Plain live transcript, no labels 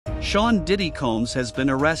Sean Diddy Combs has been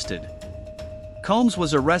arrested. Combs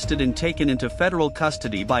was arrested and taken into federal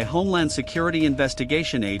custody by Homeland Security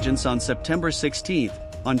investigation agents on September 16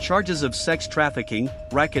 on charges of sex trafficking,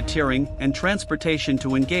 racketeering, and transportation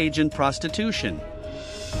to engage in prostitution.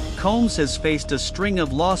 Combs has faced a string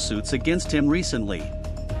of lawsuits against him recently.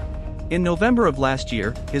 In November of last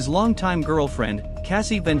year, his longtime girlfriend,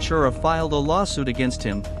 Cassie Ventura, filed a lawsuit against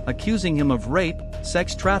him, accusing him of rape,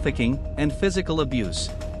 sex trafficking, and physical abuse.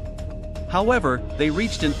 However, they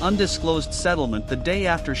reached an undisclosed settlement the day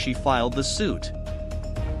after she filed the suit.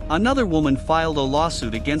 Another woman filed a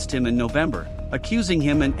lawsuit against him in November, accusing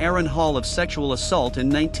him and Aaron Hall of sexual assault in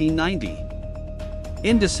 1990.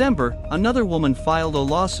 In December, another woman filed a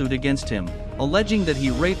lawsuit against him, alleging that he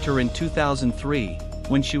raped her in 2003,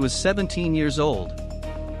 when she was 17 years old.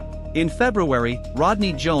 In February,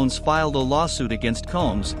 Rodney Jones filed a lawsuit against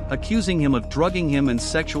Combs, accusing him of drugging him and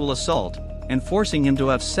sexual assault, and forcing him to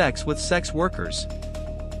have sex with sex workers.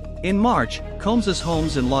 In March, Combs's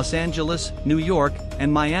homes in Los Angeles, New York,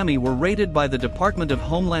 and Miami were raided by the Department of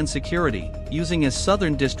Homeland Security, using a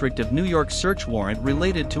Southern District of New York search warrant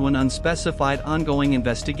related to an unspecified ongoing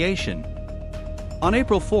investigation. On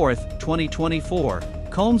April 4, 2024,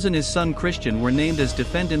 Combs and his son Christian were named as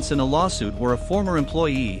defendants in a lawsuit where a former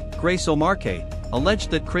employee, Grace O'Marque, alleged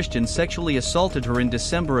that Christian sexually assaulted her in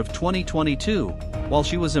December of 2022, while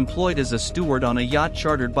she was employed as a steward on a yacht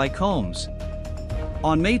chartered by Combs.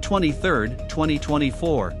 On May 23,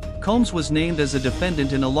 2024, Combs was named as a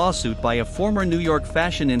defendant in a lawsuit by a former New York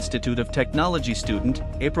Fashion Institute of Technology student,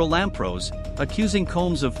 April Lampros, accusing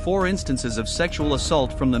Combs of 4 instances of sexual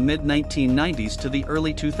assault from the mid-1990s to the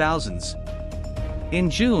early 2000s. In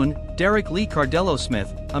June, Derek Lee Cardello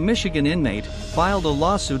Smith, a Michigan inmate, filed a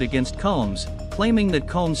lawsuit against Combs, claiming that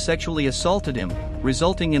Combs sexually assaulted him,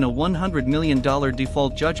 resulting in a $100 million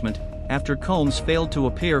default judgment after Combs failed to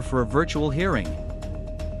appear for a virtual hearing.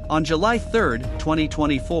 On July 3,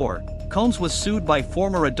 2024, Combs was sued by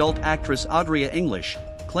former adult actress Audria English,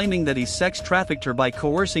 claiming that he sex trafficked her by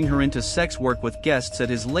coercing her into sex work with guests at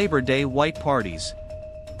his Labor Day white parties.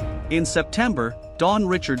 In September, Dawn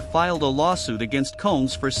Richard filed a lawsuit against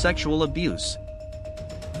Combs for sexual abuse.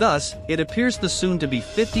 Thus, it appears the soon-to-be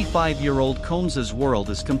 55-year-old Combs's world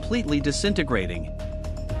is completely disintegrating.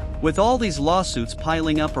 With all these lawsuits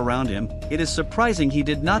piling up around him, it is surprising he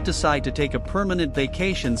did not decide to take a permanent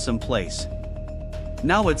vacation someplace.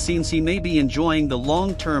 Now it seems he may be enjoying the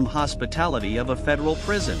long-term hospitality of a federal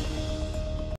prison.